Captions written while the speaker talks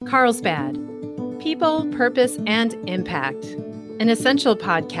Carlsbad, People, Purpose, and Impact, an essential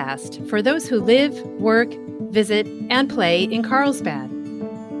podcast for those who live, work, visit, and play in Carlsbad.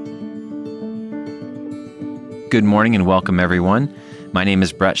 Good morning and welcome, everyone. My name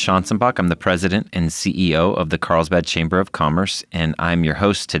is Brett Schanzenbach. I'm the president and CEO of the Carlsbad Chamber of Commerce, and I'm your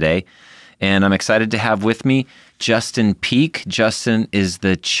host today. And I'm excited to have with me Justin Peak. Justin is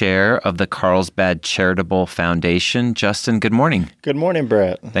the chair of the Carlsbad Charitable Foundation. Justin, good morning. Good morning,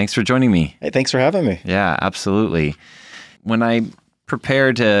 Brett. Thanks for joining me. Hey, thanks for having me. Yeah, absolutely. When I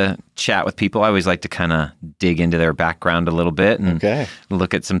prepare to chat with people, I always like to kind of dig into their background a little bit and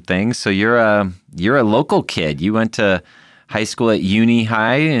look at some things. So you're a local kid. You went to high school at Uni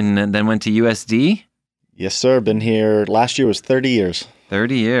High and then went to USD? Yes, sir. Been here. Last year was 30 years.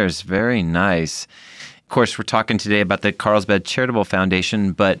 30 years. Very nice. Of course, we're talking today about the Carlsbad Charitable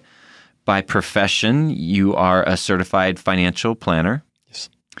Foundation, but by profession, you are a certified financial planner. Yes.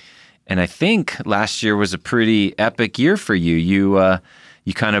 And I think last year was a pretty epic year for you.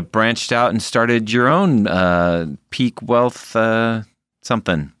 You kind of branched out and started your own Peak Wealth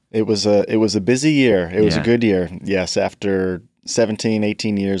something. It was a busy year. It was a good year. Yes, after 17,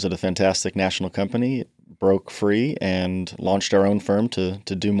 18 years at a fantastic national company, broke free and launched our own firm to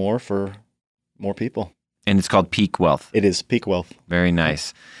do more for more people. And it's called Peak Wealth. It is Peak Wealth. Very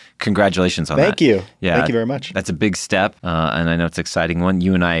nice. Congratulations on that. Thank you. Yeah, Thank you very much. That's a big step, and I know it's an exciting one.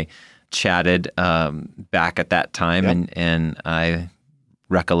 You and I chatted back at that time, and I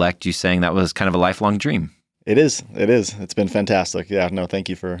recollect you saying that was kind of a lifelong dream. It is. It's been fantastic. Yeah, no, thank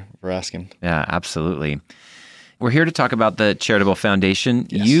you for asking. Yeah, absolutely. We're here to talk about the Charitable Foundation.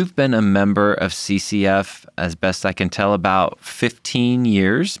 Yes. You've been a member of CCF, as best I can tell, about 15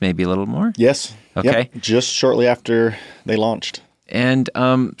 years, maybe a little more? Yes. Okay. Yep. Just shortly after they launched. And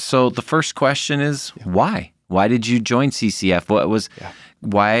so the first question is, why? Why did you join CCF?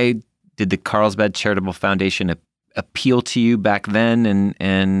 Why did the Carlsbad Charitable Foundation appeal to you back then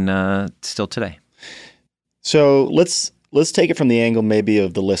and still today? So let's take it from the angle maybe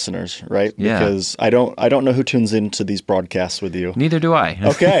of the listeners, right? Yeah. Because I don't know who tunes into these broadcasts with you. Neither do I.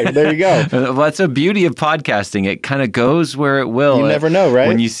 Okay, there you go. Well, that's the beauty of podcasting. It kind of goes where it will. You never know, right?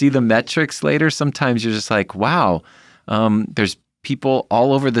 When you see the metrics later, sometimes you're just like, wow, there's people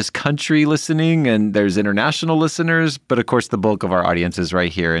all over this country listening, and there's international listeners. But of course, the bulk of our audience is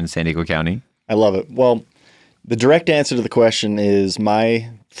right here in San Diego County. I love it. Well, the direct answer to the question is my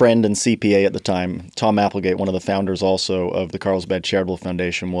friend and CPA at the time, Tom Applegate, one of the founders also of the Carlsbad Charitable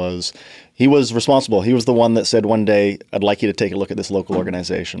Foundation, was responsible. He was the one that said one day, I'd like you to take a look at this local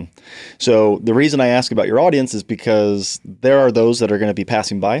organization. So the reason I ask about your audience is because there are those that are going to be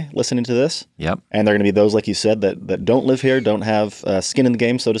passing by listening to this. Yep. And there are going to be those, like you said, that don't live here, don't have skin in the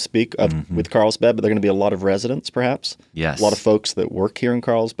game, so to speak, with Carlsbad, but there are going to be a lot of residents, perhaps. Yes. A lot of folks that work here in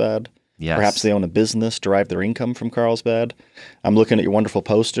Carlsbad. Yes. Perhaps they own a business, derive their income from Carlsbad. I'm looking at your wonderful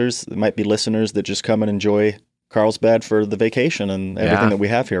posters. There might be listeners that just come and enjoy Carlsbad for the vacation and everything that we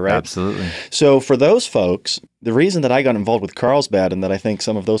have here, right? Absolutely. So for those folks, the reason that I got involved with Carlsbad, and that I think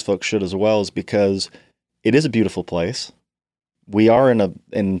some of those folks should as well, is because it is a beautiful place. We are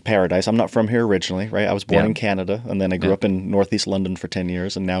in paradise. I'm not from here originally, right? I was born in Canada, and then I grew up in Northeast London for 10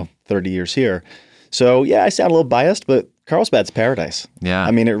 years, and now 30 years here. So yeah, I sound a little biased, but Carlsbad's paradise. Yeah.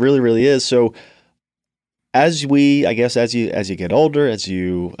 I mean, it really, really is. So as you get older, as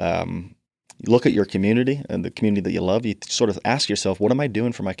you look at your community and the community that you love, you sort of ask yourself, what am I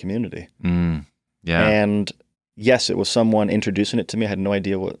doing for my community? Yeah. And yes, it was someone introducing it to me. I had no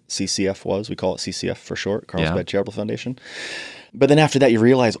idea what CCF was. We call it CCF for short, Carlsbad Charitable Foundation. But then after that, you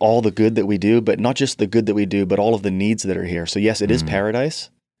realize all the good that we do, but not just the good that we do, but all of the needs that are here. So yes, it is paradise.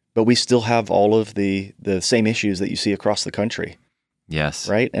 But we still have all of the same issues that you see across the country. Yes.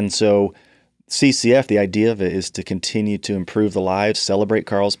 Right? And so CCF, the idea of it is to continue to improve the lives, celebrate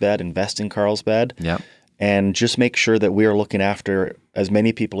Carlsbad, invest in Carlsbad, and just make sure that we are looking after as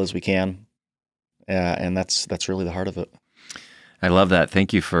many people as we can. And that's really the heart of it. I love that.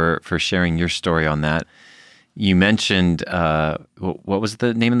 Thank you for sharing your story on that. You mentioned, what was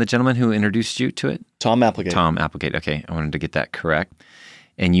the name of the gentleman who introduced you to it? Tom Applegate. Tom Applegate. Okay. I wanted to get that correct.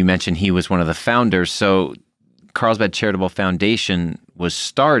 And you mentioned he was one of the founders. So Carlsbad Charitable Foundation was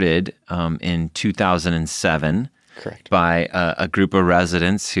started in 2007. Correct. By a group of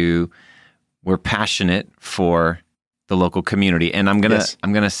residents who were passionate for the local community. And I'm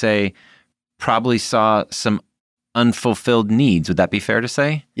gonna say probably saw some unfulfilled needs. Would that be fair to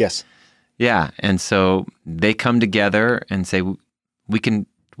say? Yes. Yeah. And so they come together and say, we can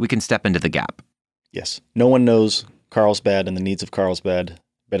step into the gap. Yes. No one knows Carlsbad and the needs of Carlsbad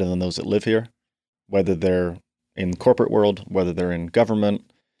better than those that live here, whether they're in the corporate world, whether they're in government.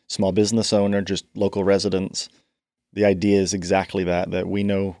 small business owner, just local residents. The idea is exactly that we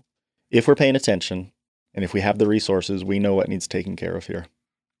know if we're paying attention and if we have the resources, we know what needs taken care of here.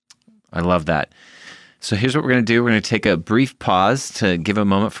 I love that. So here's what we're going to do. We're going to take a brief pause to give a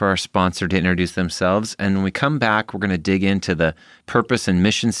moment for our sponsor to introduce themselves. And when we come back, we're going to dig into the purpose and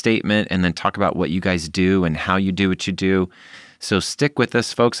mission statement and then talk about what you guys do and how you do what you do. So stick with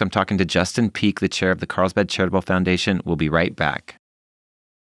us, folks. I'm talking to Justin Peak, the chair of the Carlsbad Charitable Foundation. We'll be right back.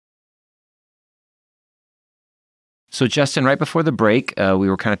 So Justin, right before the break, we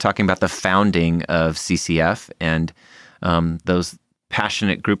were kind of talking about the founding of CCF and those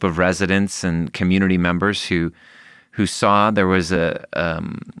passionate group of residents and community members who saw there was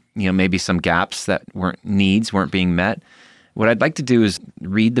maybe some gaps that weren't being met. What I'd like to do is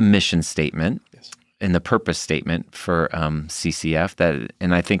read the mission statement and the purpose statement for CCF.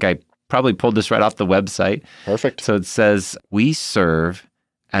 And I think I probably pulled this right off the website. Perfect. So it says, we serve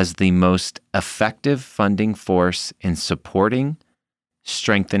as the most effective funding force in supporting,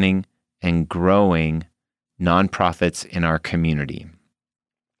 strengthening, and growing nonprofits in our community.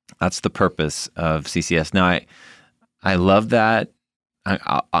 That's the purpose of CCS. Now, I love that.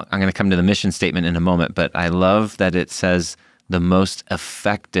 I'm going to come to the mission statement in a moment, but I love that it says the most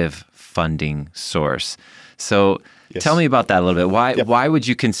effective funding source. So tell me about that a little bit. Why would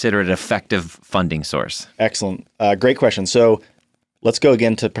you consider it an effective funding source? Excellent. Great question. So let's go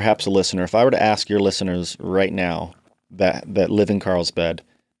again to perhaps a listener. If I were to ask your listeners right now that live in Carlsbad,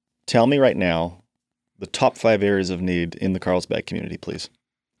 tell me right now the top 5 areas of need in the Carlsbad community, please.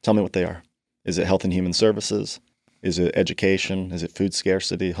 Tell me what they are. Is it health and human services? Is it education? Is it food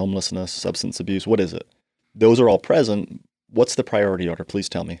scarcity, homelessness, substance abuse? What is it? Those are all present. What's the priority order? Please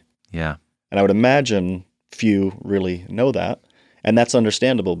tell me. Yeah. And I would imagine few really know that. And that's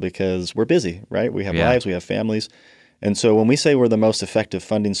understandable because we're busy, right? We have lives, we have families. And so when we say we're the most effective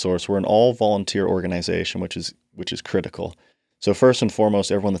funding source, we're an all-volunteer organization, which is critical. So first and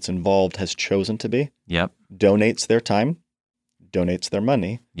foremost, everyone that's involved has chosen to be. Yep. Donates their time, donates their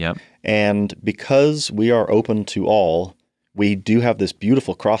money. Yep. And because we are open to all, we do have this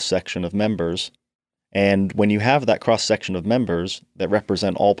beautiful cross-section of members. And when you have that cross-section of members that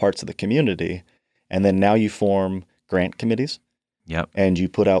represent all parts of the community, and then now you form grant committees. Yep. And you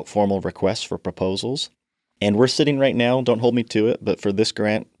put out formal requests for proposals. And we're sitting right now, don't hold me to it, but for this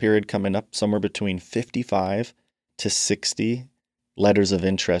grant period coming up, somewhere between 55 to 60 letters of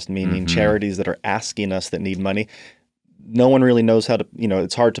interest, meaning charities that are asking us that need money. No one really knows how to,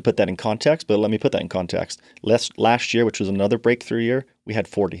 it's hard to put that in context, but let me put that in context. Last year, which was another breakthrough year, we had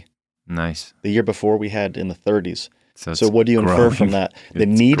 40. Nice. The year before, we had in the 30s. So what do you infer from that? The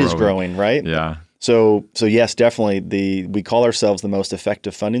need is growing, right? Yeah. So yes, definitely we call ourselves the most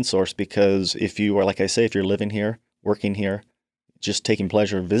effective funding source because if you are, like I say, if you're living here, working here, just taking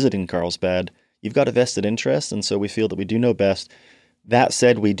pleasure visiting Carlsbad, you've got a vested interest. And so we feel that we do know best. That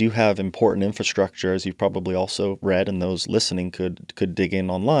said, we do have important infrastructure, as you've probably also read, and those listening could dig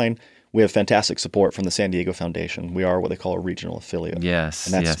in online. We have fantastic support from the San Diego Foundation. We are what they call a regional affiliate. Yes,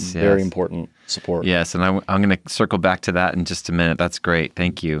 and that's very important support. Yes, and I'm going to circle back to that in just a minute. That's great.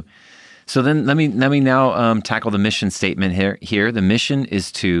 Thank you. So then let me now tackle the mission statement here. The mission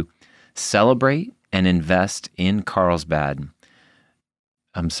is to celebrate and invest in Carlsbad.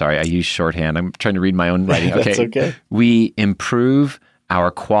 I'm sorry, I use shorthand. I'm trying to read my own writing. Okay. That's okay. We improve our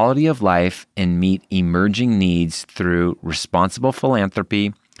quality of life and meet emerging needs through responsible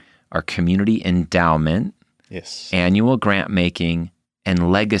philanthropy, our community endowment, annual grant making,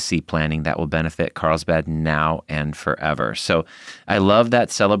 and legacy planning that will benefit Carlsbad now and forever. So I love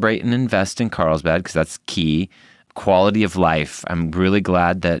that celebrate and invest in Carlsbad because that's key. Quality of life. I'm really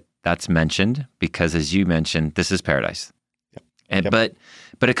glad that that's mentioned because, as you mentioned, this is paradise.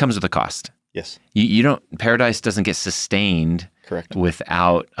 But it comes with a cost. Yes. You don't. Paradise doesn't get sustained. Correct.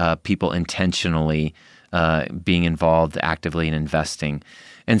 Without people intentionally being involved actively in investing.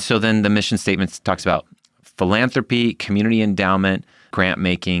 And so then the mission statement talks about philanthropy, community endowment, grant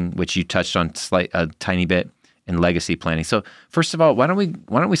making, which you touched on a tiny bit, and legacy planning. So first of all, why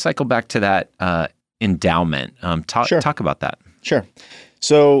don't we cycle back to that endowment? Talk about that. Sure.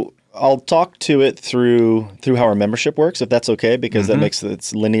 So I'll talk to it through how our membership works, if that's okay, because that makes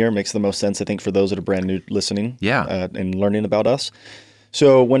it's linear, makes the most sense, I think, for those that are brand new listening and learning about us.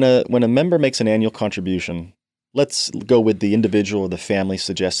 So when a member makes an annual contribution, let's go with the individual or the family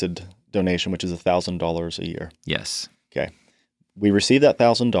suggested donation, which is $1,000 a year. Yes. Okay. We receive that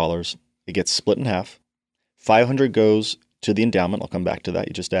 $1,000. It gets split in half. $500 goes to the endowment. I'll come back to that.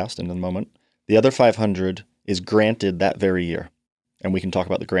 You just asked in a moment. The other $500 is granted that very year. And we can talk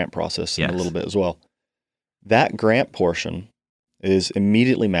about the grant process in a little bit as well. That grant portion is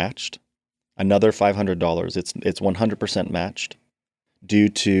immediately matched. Another $500. It's 100% matched due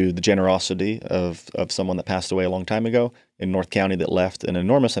to the generosity of someone that passed away a long time ago in North County that left an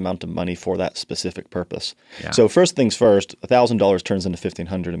enormous amount of money for that specific purpose. Yeah. So first things first, $1,000 turns into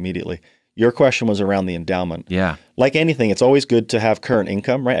 $1,500 immediately. Your question was around the endowment. Yeah. Like anything, it's always good to have current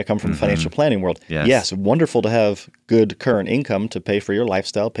income, right? I come from the financial planning world. Yes. Wonderful to have good current income to pay for your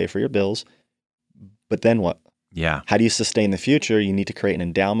lifestyle, pay for your bills. But then what? Yeah. How do you sustain the future? You need to create an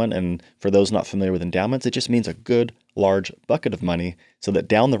endowment. And for those not familiar with endowments, it just means a good, large bucket of money so that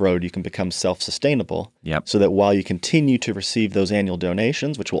down the road you can become self-sustainable. Yep. So that while you continue to receive those annual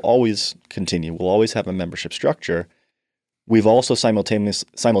donations, which will always continue, we'll always have a membership structure, we've also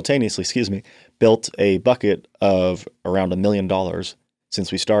simultaneously, built a bucket of around $1 million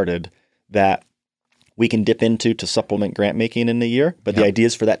since we started that we can dip into to supplement grant making in a year. But the idea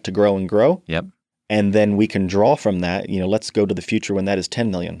is for that to grow and grow. Yep. And then we can draw from that, let's go to the future when that is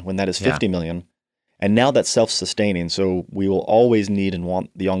 10 million, when that is 50 million. And now that's self-sustaining. So we will always need and want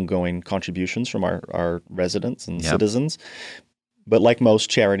the ongoing contributions from our residents and citizens. But like most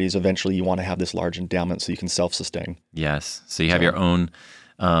charities, eventually you want to have this large endowment so you can self-sustain. Yes. So you have your own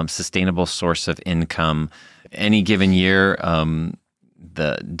sustainable source of income. Any given year,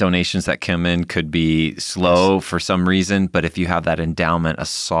 the donations that come in could be slow for some reason, but if you have that endowment, a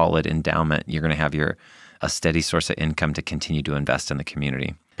solid endowment, you're going to have a steady source of income to continue to invest in the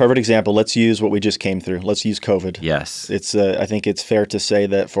community. Perfect example. Let's use what we just came through. Let's use COVID. Yes. It's I think it's fair to say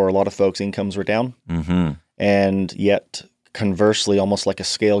that for a lot of folks, incomes were down. Mm-hmm. And yet, conversely, almost like a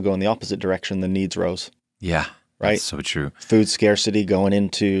scale going the opposite direction, the needs rose. Yeah. Right? That's so true. Food scarcity going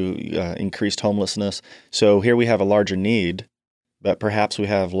into increased homelessness. So here we have a larger need, but perhaps we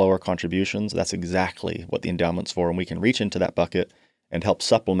have lower contributions. That's exactly what the endowment's for. And we can reach into that bucket and help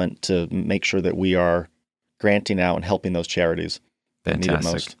supplement to make sure that we are granting out and helping those charities that need it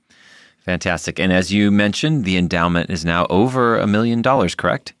most. Fantastic. And as you mentioned, the endowment is now over $1 million,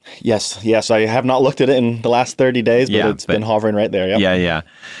 correct? Yes. I have not looked at it in the last 30 days, but it's been hovering right there. Yep. Yeah.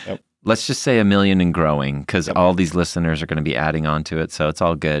 Yep. Let's just say $1 million and growing, because all these listeners are going to be adding on to it, so it's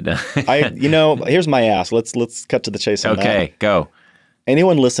all good. Here's my ask. Let's cut to the chase on that. Okay, go.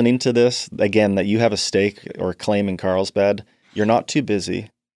 Anyone listening to this, again, that you have a stake or a claim in Carlsbad, you're not too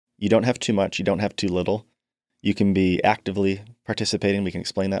busy. You don't have too much. You don't have too little. You can be actively participating. We can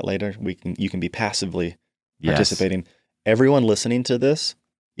explain that later. You can be passively participating. Everyone listening to this,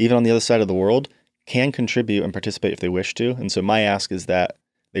 even on the other side of the world, can contribute and participate if they wish to. And so my ask is that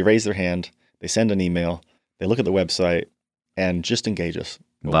they raise their hand, they send an email, they look at the website, and just engage us.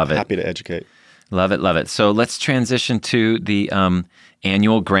 Love it. Happy to educate. Love it. So let's transition to the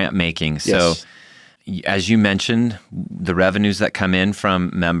annual grant making. So as you mentioned, the revenues that come in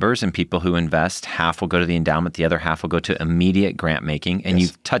from members and people who invest, half will go to the endowment, the other half will go to immediate grant making. And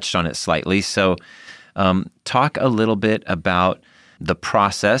you've touched on it slightly. So talk a little bit about the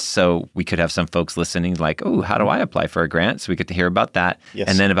process. So we could have some folks listening like, oh, how do I apply for a grant? So we get to hear about that. Yes.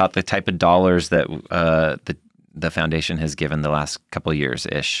 And then about the type of dollars that the foundation has given the last couple of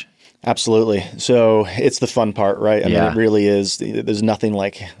years-ish. Absolutely. So it's the fun part, right? I mean, it really is. There's nothing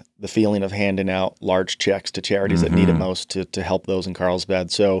like the feeling of handing out large checks to charities that need it most to help those in Carlsbad.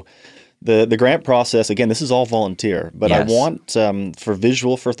 So the grant process, again, this is all volunteer, but I want, for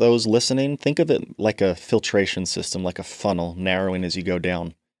visual for those listening, think of it like a filtration system, like a funnel narrowing as you go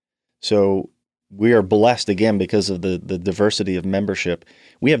down. So we are blessed, again, because of the diversity of membership.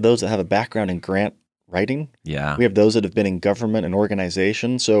 We have those that have a background in grant writing. Yeah. We have those that have been in government and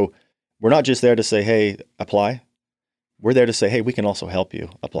organization. So we're not just there to say, hey, apply. We're there to say, hey, we can also help you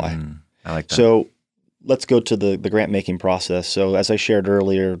apply. I like that. So let's go to the grant making process. So as I shared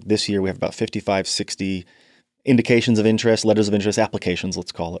earlier, this year we have about 55, 60 indications of interest, letters of interest, applications,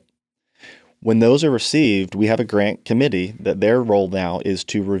 let's call it. When those are received, we have a grant committee that their role now is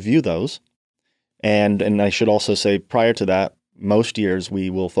to review those. And I should also say prior to that, most years we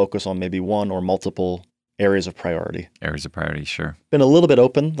will focus on maybe one or multiple areas of priority. Areas of priority, sure. Been a little bit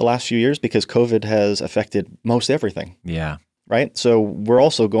open the last few years because COVID has affected most everything. Yeah. Right? So we're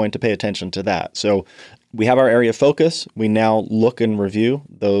also going to pay attention to that. So we have our area of focus. We now look and review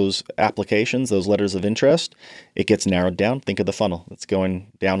those applications, those letters of interest. It gets narrowed down. Think of the funnel. It's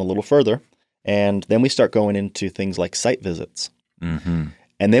going down a little further. And then we start going into things like site visits. Mm-hmm.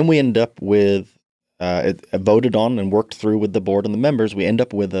 And then we end up with, voted on and worked through with the board and the members, we end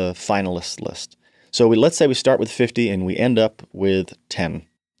up with a finalist list. So let's say we start with 50 and we end up with 10.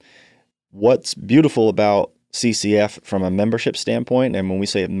 What's beautiful about CCF from a membership standpoint, and when we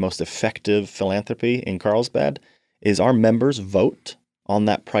say most effective philanthropy in Carlsbad, is our members vote on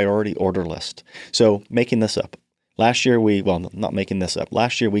that priority order list. So making this up, Last year, well, not making this up.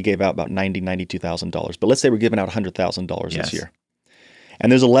 Last year, we gave out about $92,000. But let's say we're giving out $100,000 Yes. this year.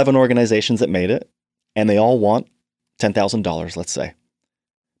 And there's 11 organizations that made it, and they all want $10,000, let's say.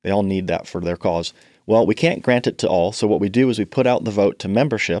 They all need that for their cause. Well, we can't grant it to all. So what we do is we put out the vote to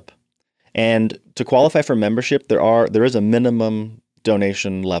membership. And to qualify for membership, there is a minimum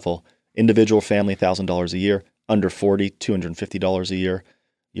donation level. Individual family, $1,000 a year. Under 40, $250 a year.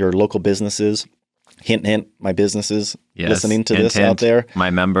 Your local businesses, hint, hint, my businesses listening to this out there. My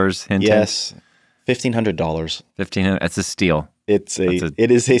members, hint, yes, $1,500. $1,500. That's a steal. It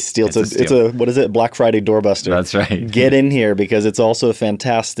is a steal. It's a what is it? Black Friday doorbuster. That's right. Get in here because it's also a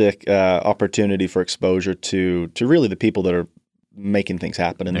fantastic opportunity for exposure to really the people that are making things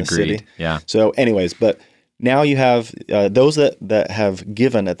happen in the city. Yeah. So, anyways, but now you have those that have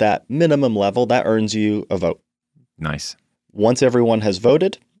given at that minimum level that earns you a vote. Nice. Once everyone has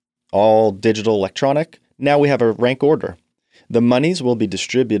voted, all digital, electronic, now we have a rank order. The monies will be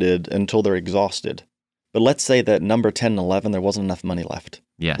distributed until they're exhausted. But let's say that number 10 and 11, there wasn't enough money left.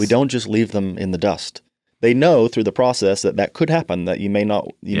 Yes. We don't just leave them in the dust. They know through the process that could happen, that you may not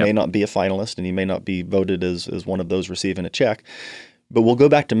be a finalist and you may not be voted as one of those receiving a check. But we'll go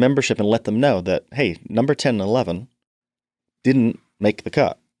back to membership and let them know that, hey, number 10 and 11 didn't make the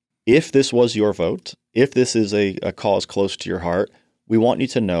cut. If this was your vote, if this is a cause close to your heart, we want you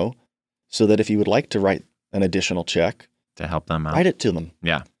to know so that if you would like to write an additional check, to help them out, write it to them.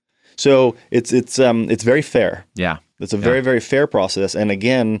 Yeah. So it's very fair. Yeah. It's a very, very fair process. And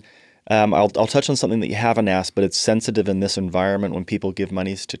again, I'll touch on something that you haven't asked, but it's sensitive in this environment when people give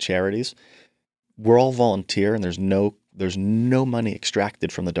monies to charities. We're all volunteer, and there's no money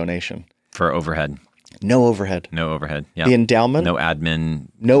extracted from the donation. For overhead. No overhead. No overhead. Yeah. The endowment. No admin.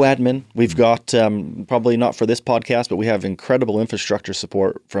 No admin. We've got, probably not for this podcast, but we have incredible infrastructure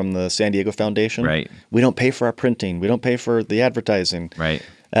support from the San Diego Foundation. Right. We don't pay for our printing. We don't pay for the advertising. Right.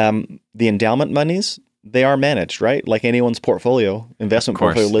 The endowment monies, they are managed, right? Like anyone's portfolio, investment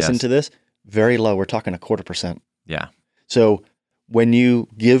portfolio, listen to this, very low. We're talking 0.25%. Yeah. So when you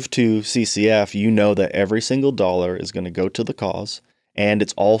give to CCF, you know that every single dollar is going to go to the cause. And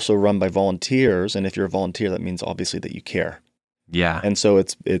it's also run by volunteers. And if you're a volunteer, that means obviously that you care. Yeah. And so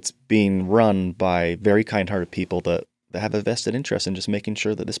it's being run by very kind-hearted people that have a vested interest in just making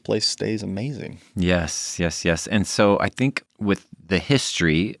sure that this place stays amazing. Yes, yes, yes. And so I think with the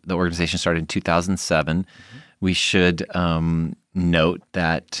history, the organization started in 2007. We should note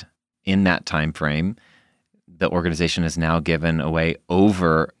that in that time frame, the organization has now given away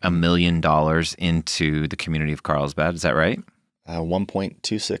over $1 million into the community of Carlsbad. Is that right?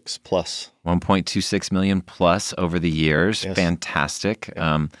 1.26 plus. 1.26 million plus over the years. Yes. Fantastic.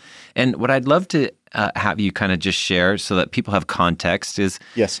 And what I'd love to have you kind of just share so that people have context is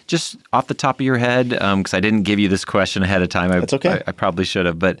just off the top of your head, because I didn't give you this question ahead of time. That's okay. I probably should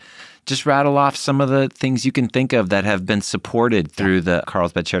have, but just rattle off some of the things you can think of that have been supported through the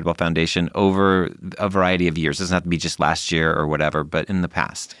Carlsbad Charitable Foundation over a variety of years. It doesn't have to be just last year or whatever, but in the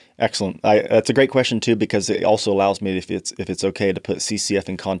past. Excellent. That's a great question too, because it also allows me, if it's okay, to put CCF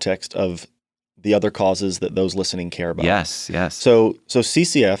in context of the other causes that those listening care about. Yes, yes. So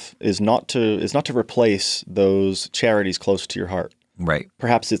CCF is not to replace those charities close to your heart. Right.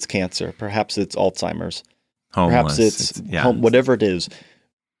 Perhaps it's cancer. Perhaps it's Alzheimer's. Homeless. Perhaps it's whatever it is.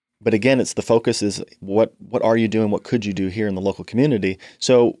 But again, it's the focus is what are you doing? What could you do here in the local community?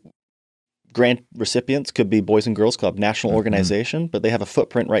 So grant recipients could be Boys and Girls Club, national organization, but they have a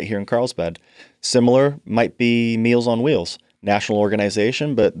footprint right here in Carlsbad. Similar might be Meals on Wheels, national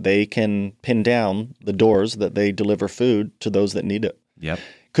organization, but they can pin down the doors that they deliver food to those that need it. Yep.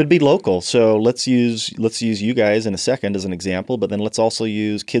 Could be local. So let's use you guys in a second as an example, but then let's also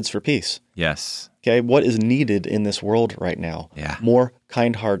use Kids for Peace. Yes. Okay, what is needed in this world right now? Yeah. More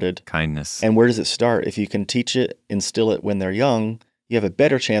kind-hearted. Kindness. And where does it start? If you can teach it, instill it when they're young, you have a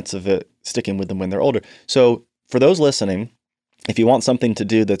better chance of it sticking with them when they're older. So for those listening, if you want something to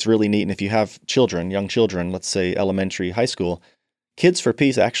do that's really neat, and if you have children, young children, let's say elementary, high school, Kids for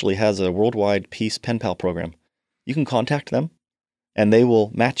Peace actually has a worldwide peace pen pal program. You can contact them, and they will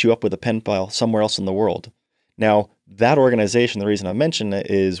match you up with a pen pal somewhere else in the world. Now, that organization, the reason I mention it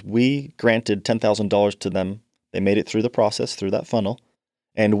is we granted $10,000 to them. They made it through the process, through that funnel,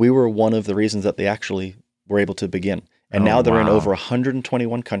 and we were one of the reasons that they actually were able to begin. And now they're in over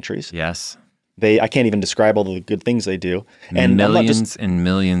 121 countries. Yes. I can't even describe all the good things they do. And millions and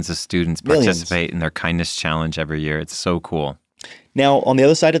millions of students participate in their kindness challenge every year. It's so cool. Now, on the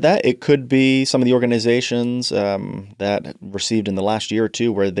other side of that, it could be some of the organizations that received in the last year or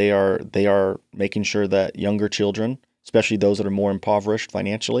two where they are making sure that younger children, especially those that are more impoverished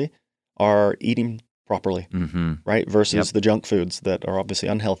financially, are eating properly, Mm-hmm. right? Versus the junk foods that are obviously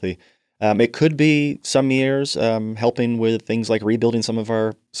unhealthy. It could be some years helping with things like rebuilding some of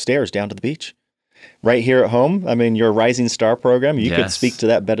our stairs down to the beach. Right here at home, I mean, your Rising Star program, you could speak to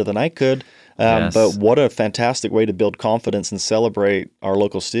that better than I could. But what a fantastic way to build confidence and celebrate our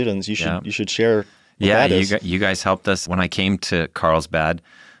local students. You should share what that is. You guys helped us. When I came to Carlsbad,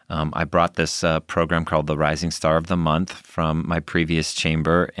 I brought this program called the Rising Star of the Month from my previous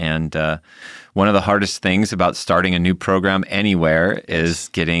chamber. And one of the hardest things about starting a new program anywhere is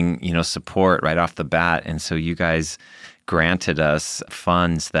getting, support right off the bat. And so you guys granted us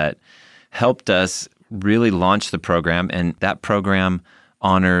funds that helped us really launch the program. And that program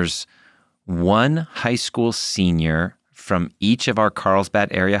honors one high school senior from each of our Carlsbad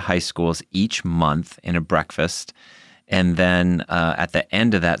area high schools each month in a breakfast. And then at the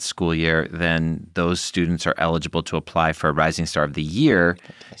end of that school year, then those students are eligible to apply for a Rising Star of the Year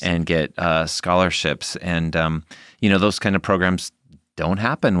and get scholarships. And, those kind of programs don't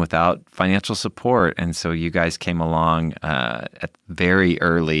happen without financial support. And so you guys came along very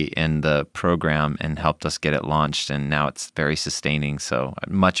early in the program and helped us get it launched. And now it's very sustaining. So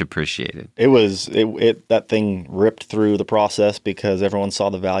much appreciated. That thing ripped through the process because everyone saw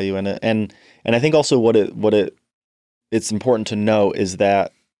the value in it. And I think also it's important to know is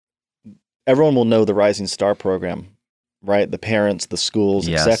that everyone will know the Rising Star program, right? The parents, the schools,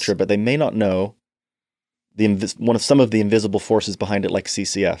 etc., but they may not know some of the invisible forces behind it, like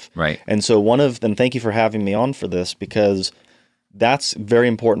CCF. Right. And so thank you for having me on for this, because that's very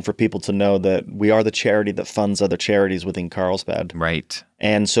important for people to know that we are the charity that funds other charities within Carlsbad. Right.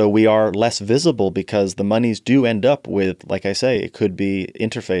 And so we are less visible because the monies do end up with, like I say, it could be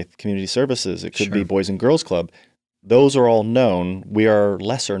interfaith community services. It could be Boys and Girls Club. Those are all known. We are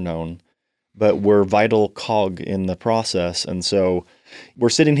lesser known, but we're vital cog in the process. And so we're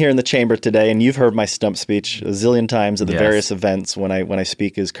sitting here in the chamber today, and you've heard my stump speech a zillion times at the various events when I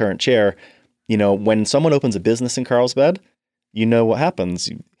speak as current chair. When someone opens a business in Carlsbad, you know what happens.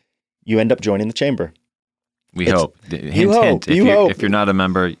 You end up joining the chamber. We hope. Hint. If you're not a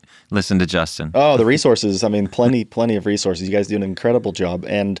member, listen to Justin. Oh, the resources. I mean, plenty of resources. You guys do an incredible job.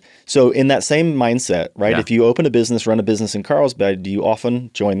 And so in that same mindset, right, if you open a business, run a business in Carlsbad, you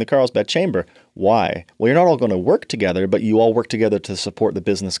often join the Carlsbad Chamber. Why? Well, you're not all going to work together, but you all work together to support the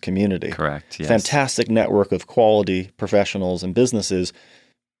business community. Correct, yes. Fantastic network of quality professionals and businesses.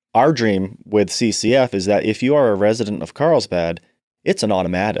 Our dream with CCF is that if you are a resident of Carlsbad, it's an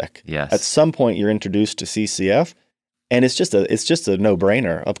automatic. Yes. At some point, you're introduced to CCF, and it's just a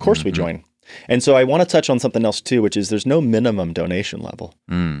no-brainer. Of course, we join. And so I want to touch on something else too, which is there's no minimum donation level.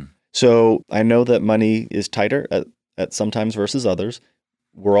 So I know that money is tighter at sometimes versus others.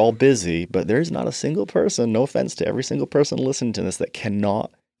 We're all busy, but there's not a single person, no offense to every single person listening to this, that cannot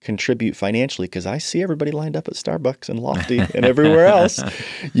contribute financially, because I see everybody lined up at Starbucks and Lofty and everywhere else.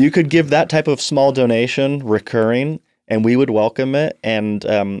 You could give that type of small donation recurring, and we would welcome it. And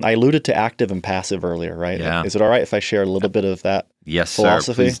I alluded to active and passive earlier, right? Yeah. Is it all right if I share a little bit of that philosophy?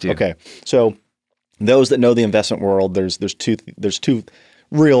 Sir, please do. Okay. So those that know the investment world, there's two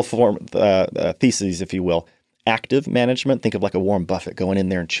real theses, if you will. Active management, think of like a Warren Buffett going in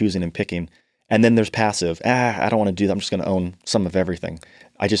there and choosing and picking. And then there's passive. I don't want to do that. I'm just going to own some of everything.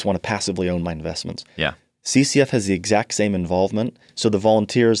 I just want to passively own my investments. Yeah. CCF has the exact same involvement. So the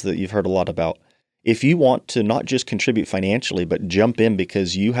volunteers that you've heard a lot about, if you want to not just contribute financially, but jump in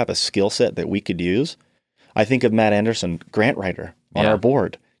because you have a skill set that we could use. I think of Matt Anderson, grant writer on our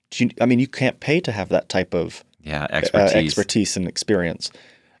board. You can't pay to have that type of expertise and experience.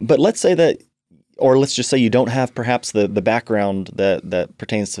 But let's say that, or let's just say you don't have perhaps the background that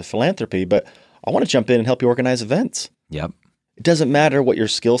pertains to philanthropy, but I want to jump in and help you organize events. Yep. It doesn't matter what your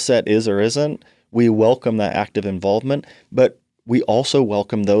skill set is or isn't. We welcome that active involvement, but we also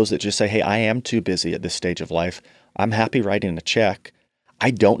welcome those that just say, hey, I am too busy at this stage of life. I'm happy writing a check.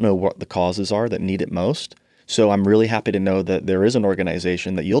 I don't know what the causes are that need it most. So I'm really happy to know that there is an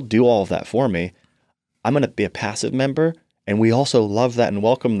organization that you'll do all of that for me. I'm going to be a passive member, and we also love that and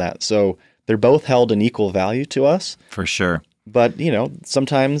welcome that. So they're both held in equal value to us. For sure. But,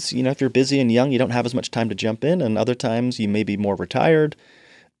 sometimes, if you're busy and young, you don't have as much time to jump in. And other times you may be more retired.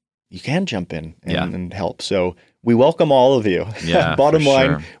 You can jump in and help. So we welcome all of you. Yeah, Bottom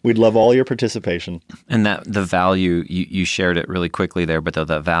line, we'd love all your participation. And that the value, you shared it really quickly there, but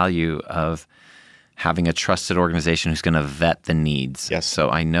the value of having a trusted organization who's going to vet the needs. Yes. So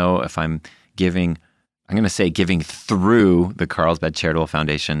I know if I'm giving through the Carlsbad Charitable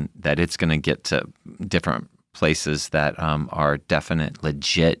Foundation, that it's going to get to different places that are definite,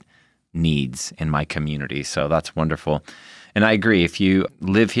 legit needs in my community. So that's wonderful. And I agree. If you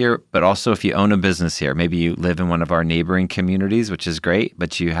live here, but also if you own a business here, maybe you live in one of our neighboring communities, which is great,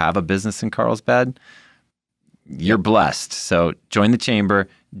 but you have a business in Carlsbad, you're blessed. So join the chamber,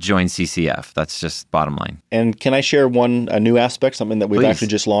 join CCF. That's just bottom line. And can I share a new aspect, something that we've Please. actually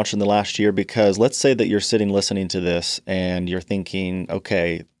just launched in the last year? Because let's say that you're sitting listening to this and you're thinking,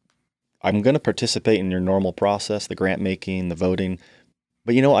 okay, I'm going to participate in your normal process, the grant making, the voting.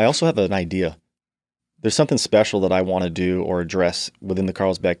 But I also have an idea. There's something special that I want to do or address within the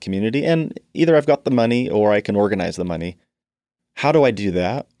Carlsbad community. And either I've got the money or I can organize the money. How do I do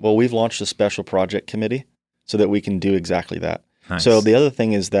that? Well, we've launched a special project committee so that we can do exactly that. Nice. So the other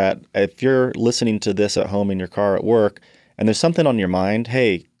thing is that if you're listening to this at home in your car at work and there's something on your mind,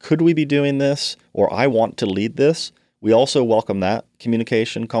 hey, could we be doing this? Or I want to lead this. We also welcome that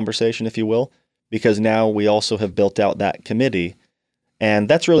communication, conversation, if you will, because now we also have built out that committee. And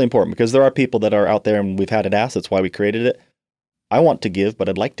that's really important because there are people that are out there and we've had it asked. That's why we created it. I want to give, but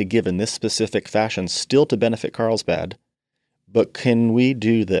I'd like to give in this specific fashion still to benefit Carlsbad. But can we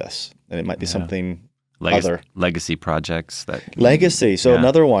do this? And it might be something other. Legacy projects. Legacy. So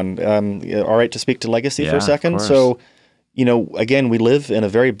another one. All right to speak to legacy for a second? So, again, we live in a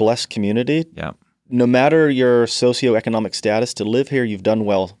very blessed community. Yeah. No matter your socioeconomic status, to live here, you've done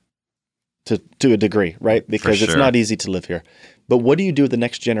well to a degree, right? Because it's not easy to live here. But what do you do with the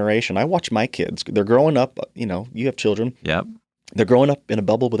next generation? I watch my kids. They're growing up, you have children. Yep. They're growing up in a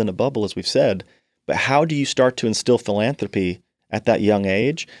bubble within a bubble, as we've said. But how do you start to instill philanthropy at that young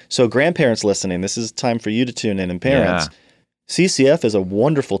age? So grandparents listening, this is time for you to tune in. And parents, CCF is a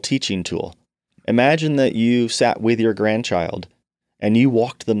wonderful teaching tool. Imagine that you sat with your grandchild and you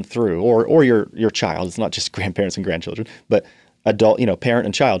walked them through, or your child. It's not just grandparents and grandchildren, but adult, parent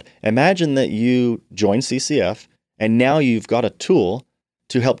and child. Imagine that you joined CCF and now you've got a tool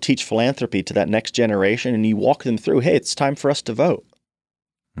to help teach philanthropy to that next generation, and you walk them through, hey, it's time for us to vote.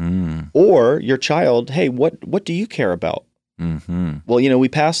 Or your child, hey, what do you care about? Mm-hmm. Well, we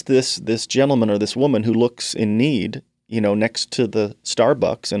passed this gentleman or this woman who looks in need, next to the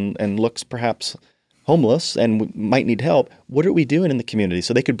Starbucks and looks perhaps homeless and might need help. What are we doing in the community?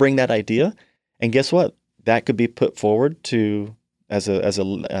 So they could bring that idea, and guess what? That could be put forward to as a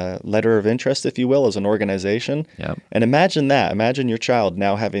letter of interest, if you will, as an organization. Yep. And imagine that. Imagine your child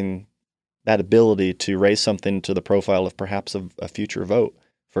now having that ability to raise something to the profile of perhaps a future vote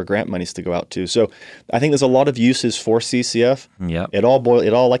for grant monies to go out to. So I think there's a lot of uses for CCF. Yep. It all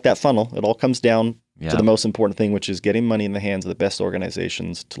like that funnel. It all comes down to the most important thing, which is getting money in the hands of the best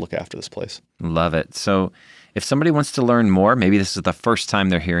organizations to look after this place. Love it. So if somebody wants to learn more, maybe this is the first time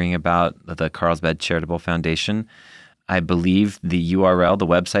they're hearing about the Carlsbad Charitable Foundation. I believe the URL, the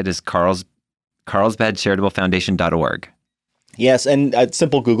website is carlsbadcharitablefoundation.org. Yes, and a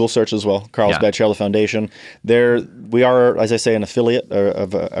simple Google search as well, Carlsbad Charitable Foundation. We are, as I say, an affiliate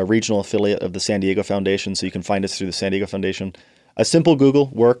of a regional affiliate of the San Diego Foundation, so you can find us through the San Diego Foundation. A simple Google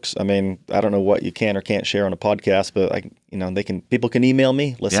works. I mean, I don't know what you can or can't share on a podcast, but people can email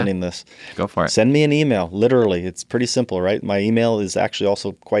me listening to this. Go for it. Send me an email. Literally, it's pretty simple, right? My email is actually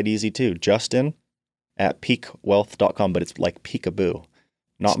also quite easy too. Justin@peakwealth.com, but it's like peekaboo,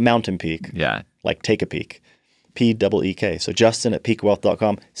 not mountain peak. Yeah. Like take a peek. PEEK. So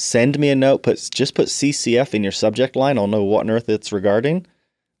Justin@peakwealth.com. Send me a note. Just put CCF in your subject line. I'll know what on earth it's regarding.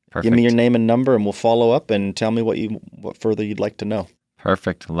 Perfect. Give me your name and number, and we'll follow up and tell me what further you'd like to know.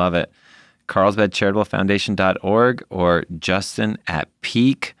 Perfect. Love it. carlsbadcharitablefoundation.org or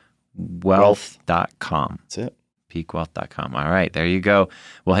justin@peakwealth.com. That's it. peakwealth.com. All right, there you go.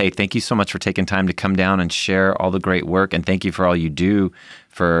 Well, hey, thank you so much for taking time to come down and share all the great work, and thank you for all you do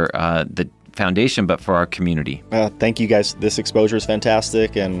for the foundation, but for our community. Thank you, guys. This exposure is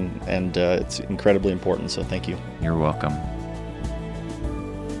fantastic, and it's incredibly important, so thank you. You're welcome.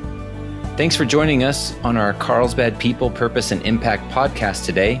 Thanks for joining us on our Carlsbad People, Purpose, and Impact podcast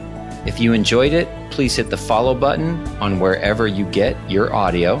today. If you enjoyed it, please hit the follow button on wherever you get your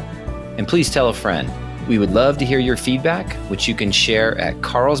audio, and please tell a friend. We would love to hear your feedback, which you can share at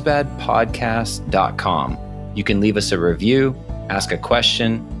carlsbadpodcast.com. You can leave us a review, ask a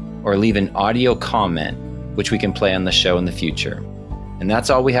question, or leave an audio comment, which we can play on the show in the future. And that's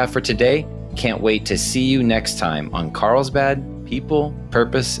all we have for today. Can't wait to see you next time on Carlsbad People,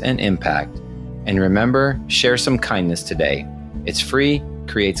 Purpose, and Impact. And remember, share some kindness today. It's free,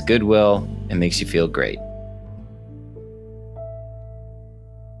 creates goodwill, and makes you feel great.